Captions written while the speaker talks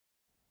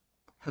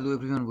Hello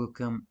everyone,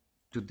 welcome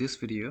to this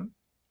video.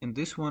 In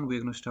this one, we're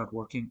going to start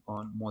working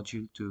on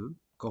Module 2,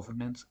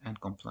 Governance and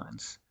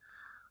Compliance.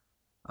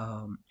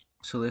 Um,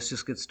 so let's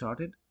just get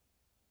started.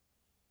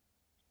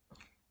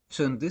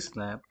 So in this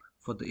lab,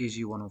 for the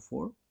AG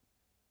 104,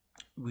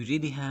 we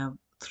really have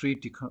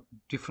three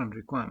different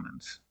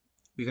requirements.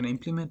 We're going to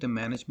implement a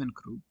management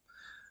group,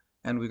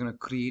 and we're going to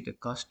create a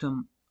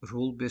custom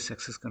role-based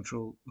access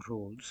control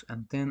roles,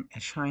 and then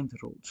assign the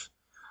roles.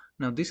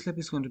 Now this lab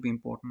is going to be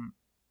important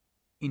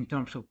in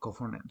terms of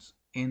governance.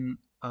 When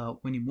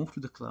you move to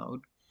the cloud,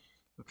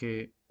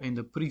 okay, in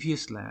the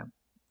previous lab,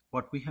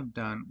 what we have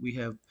done, we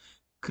have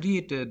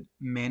created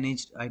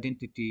managed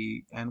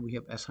identity and we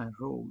have assigned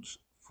roles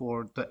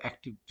for the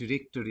active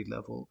directory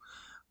level.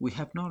 We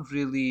have not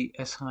really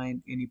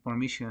assigned any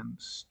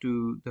permissions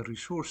to the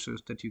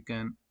resources that you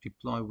can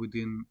deploy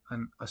within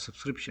a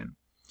subscription.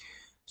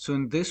 So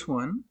in this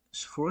one,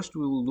 first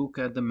we will look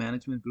at the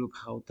management group,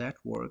 how that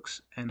works,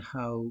 and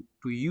how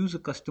to use a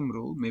custom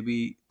role.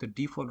 Maybe the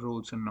default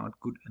roles are not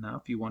good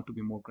enough. You want to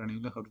be more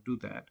granular, how to do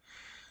that,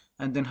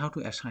 and then how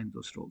to assign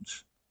those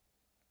roles.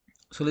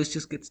 So let's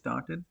just get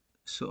started.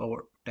 So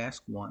our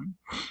task one,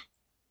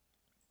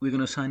 we're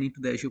going to sign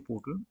into the Azure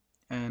portal,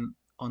 and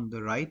on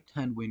the right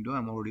hand window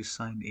I'm already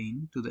signed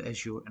in to the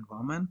Azure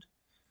environment.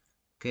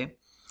 Okay,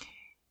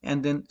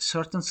 and then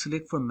search and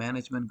select for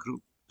management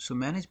group. So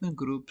management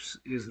groups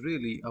is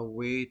really a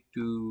way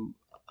to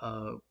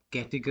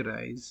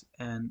categorize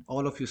and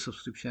all of your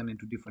subscription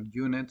into different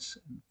units.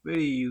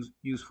 Very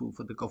useful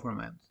for the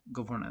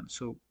governance.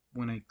 So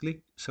when I click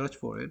search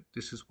for it,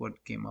 this is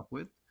what came up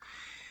with.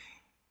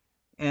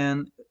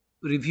 And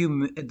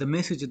review the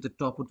message at the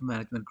top of the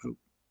management group.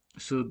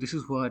 So this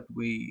is what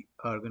we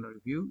are going to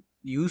review.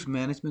 Use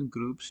management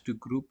groups to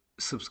group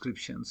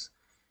subscriptions.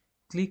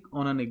 Click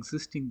on an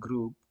existing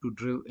group to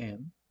drill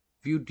in,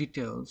 view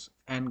details,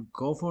 and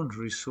govern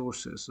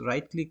resources.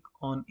 Right click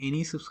on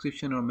any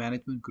subscription or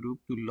management group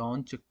to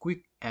launch a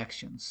quick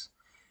actions.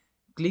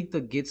 Click the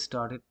Get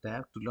Started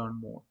tab to learn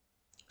more.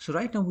 So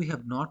right now we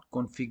have not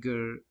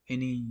configured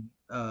any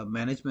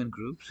management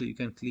group. So you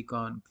can click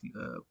on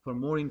for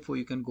more info,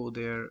 you can go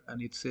there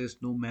and it says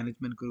no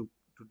management group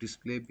to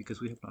display because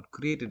we have not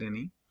created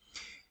any.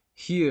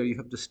 Here you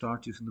have to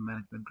start using the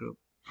management group.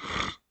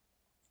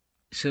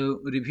 So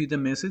review the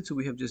message. So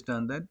we have just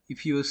done that.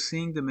 If you are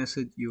seeing the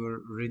message, you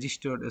are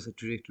registered as a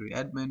directory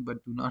admin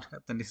but do not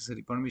have the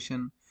necessary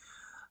permission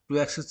to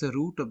access the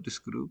root of this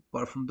group,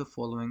 perform the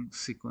following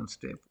sequence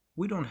step.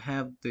 We don't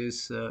have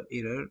this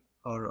error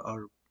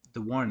or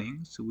the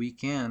warning, so we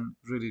can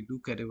really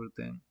look at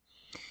everything.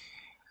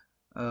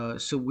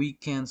 So we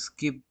can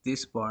skip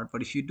this part,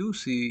 but if you do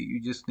see,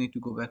 you just need to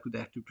go back to the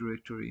Active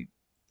Directory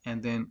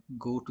and then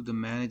go to the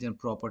Manage and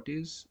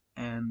Properties,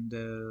 and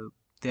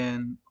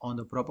then on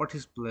the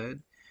Properties blade,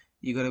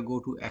 you gotta go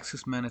to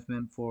Access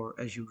Management for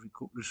Azure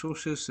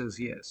Resources. Says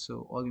yes.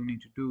 So all you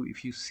need to do,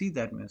 if you see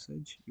that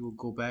message, you will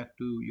go back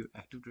to your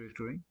Active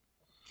Directory,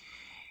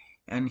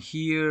 and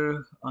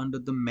here under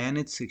the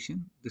Manage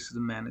section, this is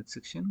the Manage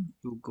section,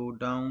 you'll go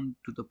down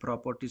to the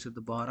Properties at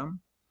the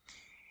bottom,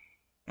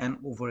 and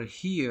over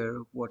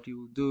here what you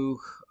will do,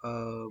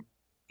 uh,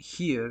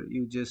 here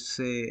you just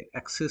say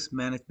access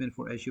management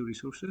for Azure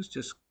resources,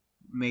 just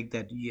make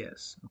that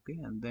yes. Okay,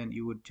 and then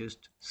you would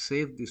just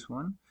save this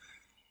one,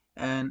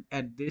 and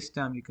at this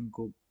time you can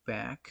go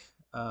back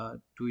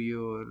to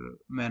your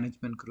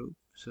management group.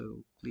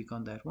 So click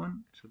on that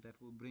one, so that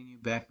will bring you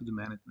back to the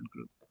management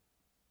group.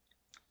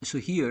 So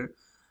here,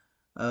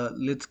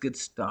 let's get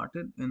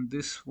started in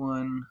this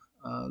one.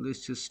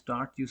 Let's just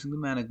start using the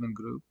management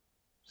group.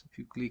 So if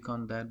you click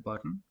on that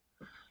button,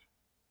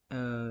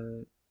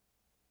 uh,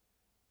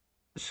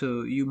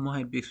 so you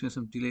might be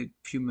experiencing some delay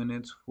few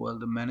minutes while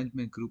the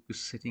management group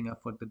is setting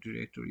up for the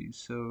directory.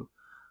 So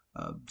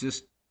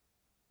just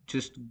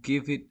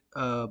give it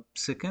a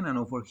second, and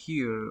over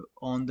here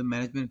on the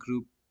management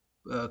group,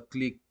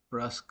 click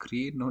press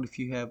create. Note, if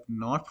you have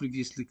not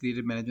previously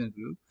created management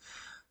group,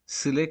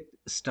 select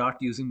start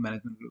using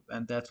management group,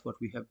 and that's what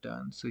we have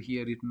done. So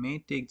here it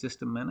may take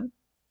just a minute.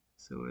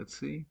 So let's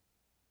see,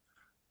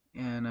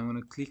 and I'm going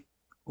to click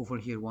over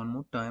here one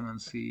more time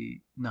and see.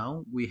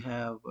 Now we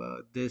have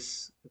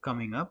this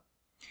coming up.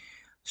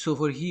 So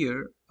over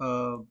here,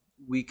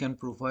 we can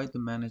provide the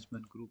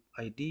management group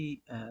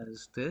ID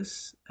as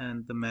this,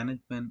 and the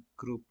management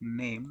group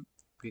name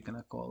we're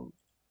gonna call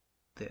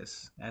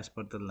this as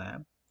per the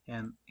lab,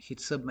 and hit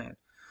submit.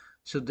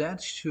 So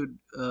that should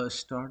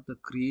start the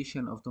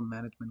creation of the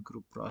management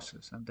group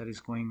process, and that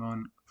is going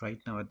on right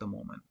now at the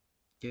moment.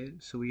 Okay,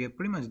 so we are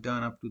pretty much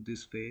done up to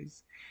this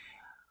phase,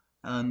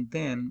 and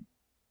then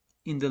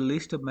in the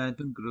list of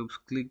management groups,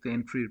 click the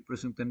entry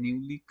representing the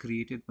newly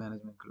created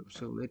management group.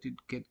 So let it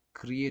get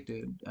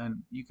created,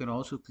 and you can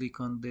also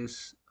click on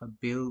this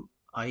bell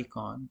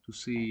icon to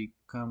see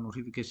kind of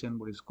notification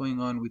what is going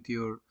on with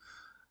your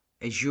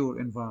Azure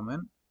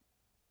environment.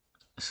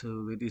 So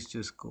let us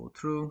just go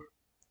through.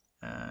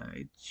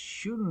 It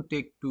shouldn't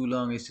take too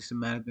long. It's just a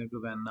management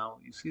group, and now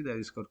you see that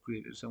it's got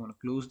created. So I'm going to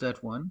close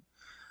that one.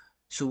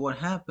 So what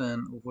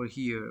happened over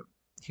here?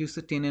 here's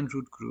the tenant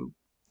root group.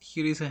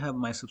 Here is I have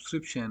my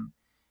subscription,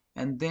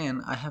 and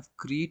then I have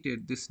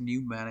created this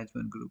new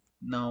management group.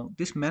 Now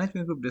this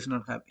management group does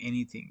not have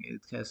anything.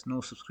 It has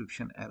no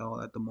subscription at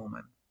all at the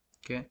moment.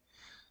 Okay,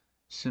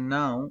 so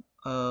now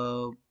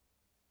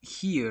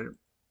here,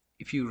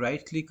 if you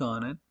right click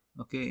on it,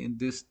 okay, in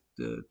this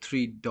the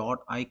three dot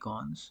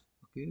icons,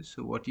 okay,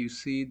 so what you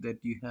see that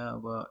you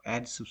have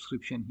add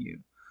subscription here.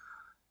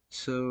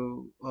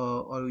 So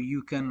or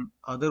you can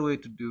other way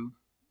to do,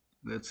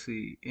 let's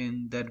see,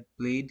 in that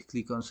blade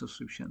click on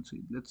subscription. So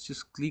let's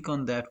just click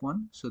on that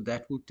one, so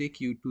that will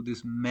take you to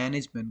this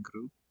management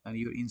group, and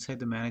you're inside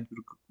the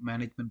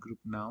management group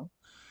now.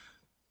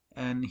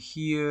 And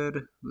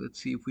here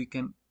let's see if we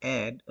can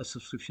add a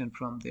subscription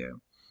from there.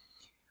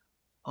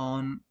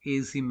 On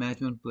AC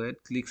management plate,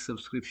 click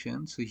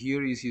subscription. So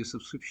here is your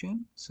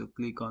subscription, so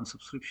click on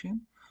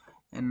subscription,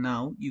 and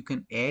now you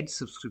can add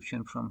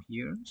subscription from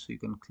here. So you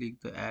can click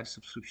the add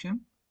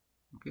subscription.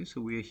 Okay,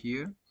 so we are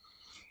here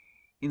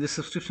in the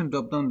subscription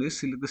drop down list.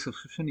 Select the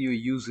subscription you're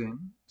using.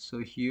 So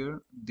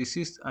here, this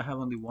is, I have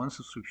only one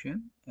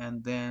subscription,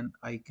 and then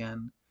I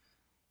can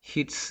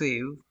hit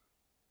save.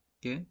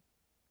 Okay,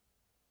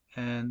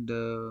 and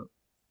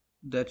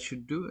that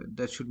should do it.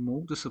 That should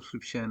move the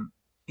subscription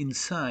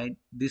inside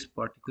this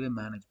particular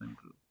management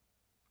group.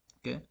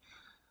 Okay,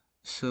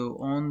 so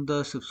on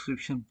the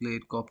subscription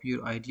plate, copy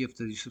your ID of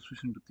the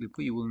subscription to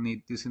Clipper. You will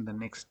need this in the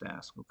next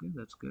task. Okay,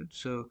 that's good.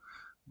 So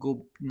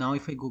go now.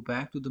 If I go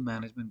back to the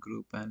management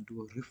group and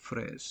do a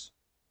refresh,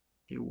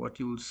 okay, what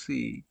you will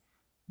see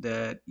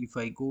that if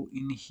I go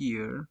in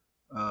here,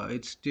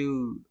 it's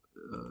still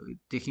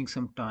taking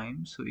some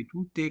time. So it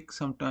will take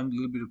some time, a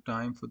little bit of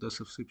time for the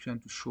subscription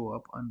to show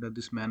up under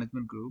this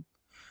management group.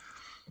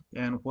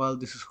 And while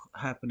this is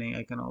happening,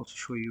 I can also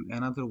show you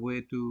another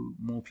way to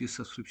move your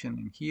subscription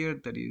in here.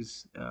 That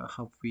is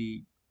how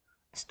we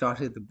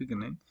started at the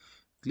beginning.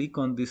 Click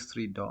on these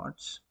three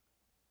dots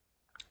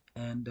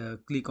and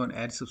click on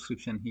add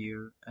subscription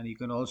here, and you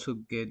can also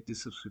get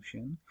this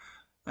subscription,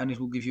 and it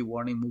will give you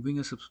warning moving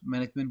a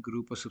management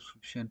group or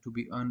subscription to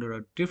be under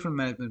a different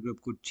management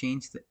group could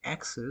change the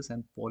access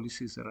and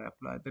policies that are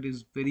applied. That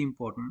is very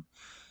important,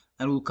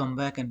 and we'll come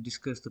back and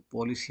discuss the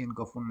policy and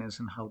governance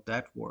and how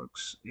that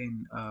works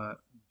in a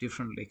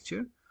different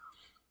lecture.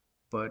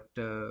 But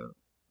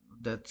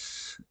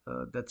that's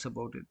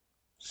about it.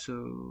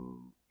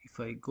 So if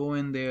I go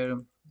in there,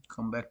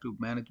 come back to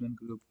management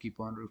group, keep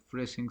on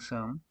refreshing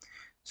some.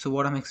 So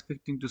what I'm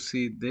expecting to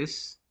see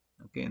this,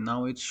 okay,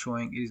 now it's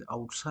showing it is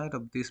outside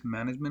of this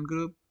management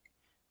group.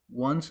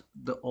 Once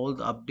the all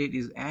the update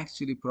is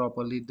actually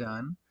properly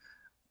done,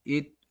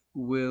 it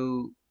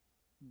will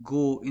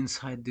go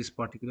inside this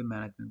particular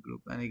management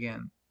group. And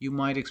again, you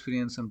might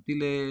experience some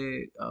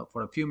delay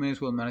for a few minutes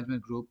while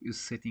management group is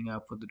setting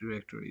up for the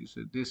directory.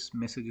 So this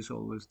message is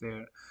always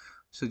there,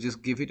 so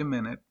just give it a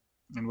minute.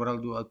 And what I'll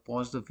do, I'll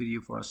pause the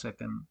video for a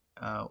second.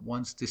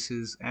 Once this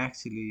is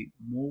actually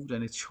moved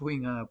and it's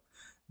showing up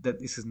that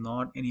this is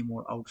not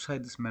anymore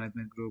outside this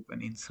management group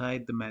and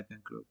inside the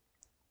management group,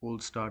 we'll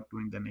start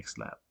doing the next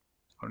lab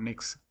or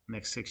next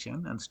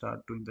section and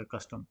start doing the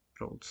custom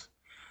roles.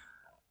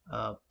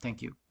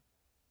 Thank you.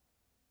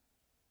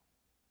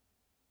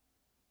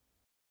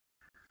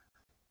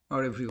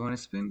 Or everyone,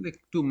 it's been like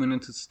 2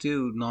 minutes, it's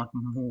still not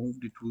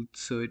moved. It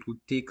would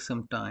take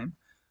some time.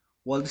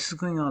 While this is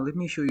going on, let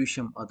me show you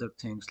some other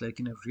things. Like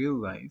in a real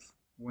life,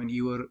 when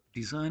you are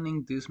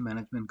designing this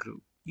management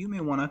group, you may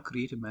want to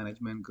create a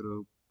management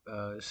group,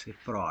 say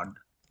prod,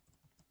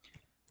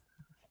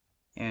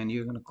 and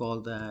you're going to call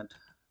that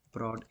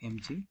prod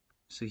mg.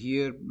 So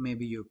here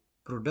maybe your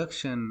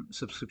production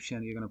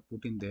subscription you're going to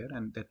put in there,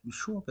 and that will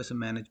show up as a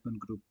management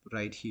group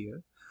right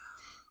here.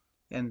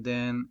 And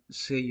then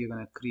say you're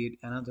going to create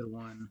another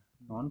one,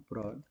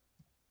 non-prod,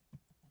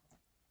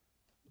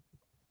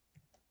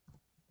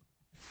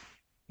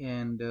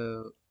 and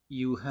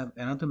you have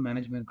another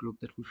management group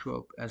that will show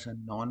up as a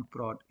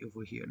non-prod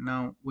over here.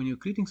 Now when you're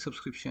creating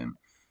subscription,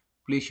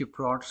 place your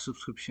prod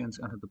subscriptions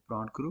under the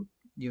prod group,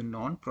 your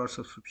non-prod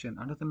subscription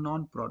under the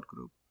non-prod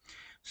group.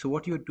 So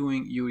what you're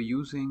doing, you're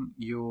using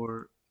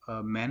your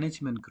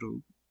management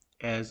group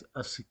as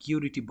a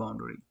security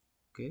boundary.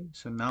 Okay,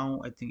 so now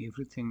I think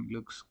everything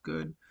looks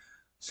good.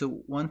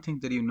 So one thing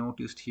that you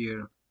noticed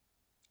here,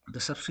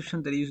 the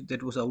subscription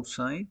that was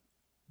outside,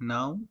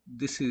 now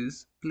this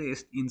is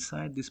placed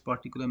inside this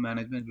particular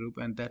management group,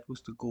 and that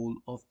was the goal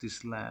of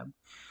this lab.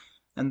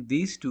 And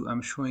these two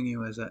I'm showing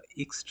you as a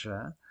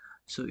extra.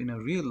 So in a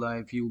real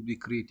life you will be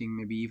creating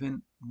maybe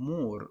even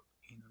more,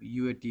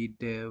 UAT,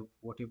 dev,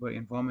 whatever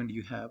environment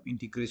you have,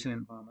 integration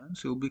environment,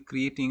 so you'll be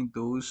creating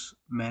those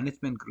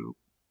management group.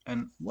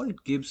 And what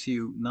it gives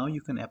you, now you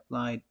can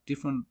apply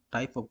different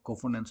type of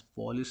governance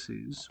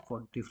policies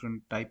for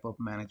different type of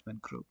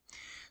management group.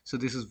 So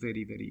this is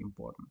very, very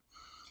important.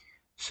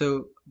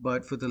 So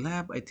but for the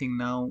lab, I think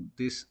now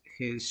this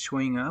is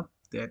showing up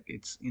that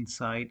it's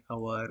inside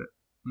our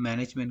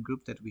management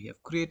group that we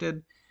have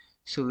created.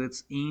 So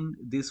let's end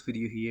this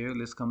video here.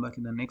 Let's come back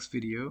in the next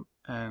video,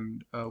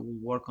 and we'll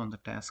work on the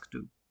task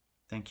 2.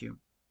 Thank you.